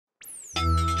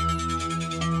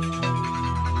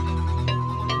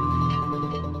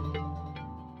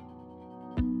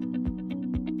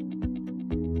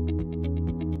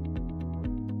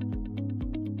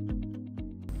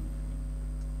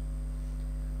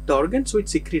The organs which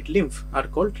secrete lymph are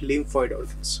called lymphoid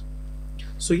organs.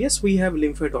 So yes, we have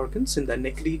lymphoid organs in the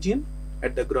neck region,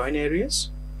 at the groin areas,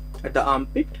 at the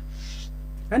armpit,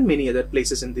 and many other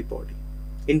places in the body,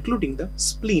 including the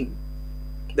spleen,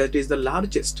 that is the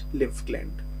largest lymph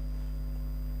gland.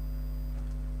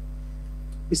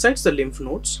 Besides the lymph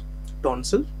nodes,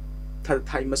 tonsil, the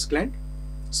thymus gland,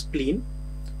 spleen,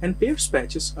 and Peyer's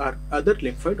patches are other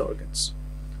lymphoid organs.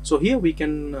 So here we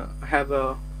can have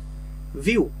a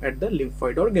view at the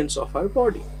lymphoid organs of our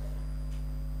body.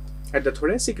 At the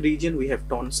thoracic region, we have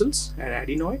tonsils and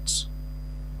adenoids.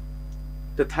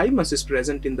 The thymus is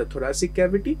present in the thoracic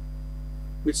cavity,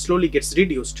 which slowly gets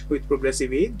reduced with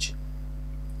progressive age.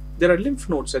 There are lymph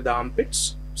nodes at the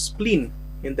armpits, spleen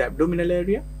in the abdominal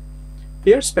area,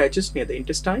 Peyer's patches near the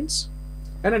intestines,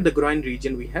 and at the groin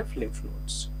region we have lymph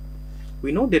nodes.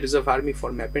 We know there is a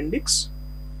vermiform appendix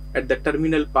at the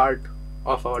terminal part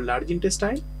of our large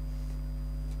intestine,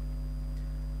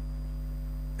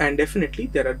 and definitely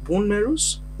there are bone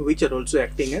marrows which are also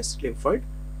acting as lymphoid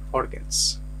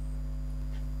organs.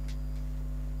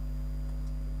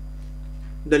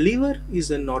 The liver is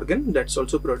an organ that's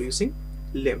also producing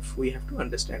lymph. We have to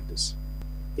understand this.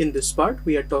 In this part,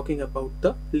 we are talking about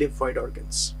the lymphoid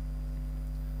organs.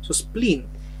 So spleen,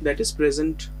 that is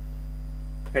present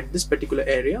at this particular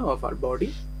area of our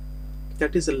body,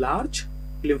 that is a large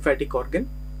lymphatic organ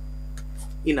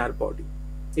in our body.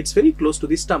 It's very close to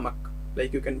the stomach,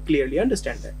 like you can clearly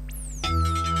understand that.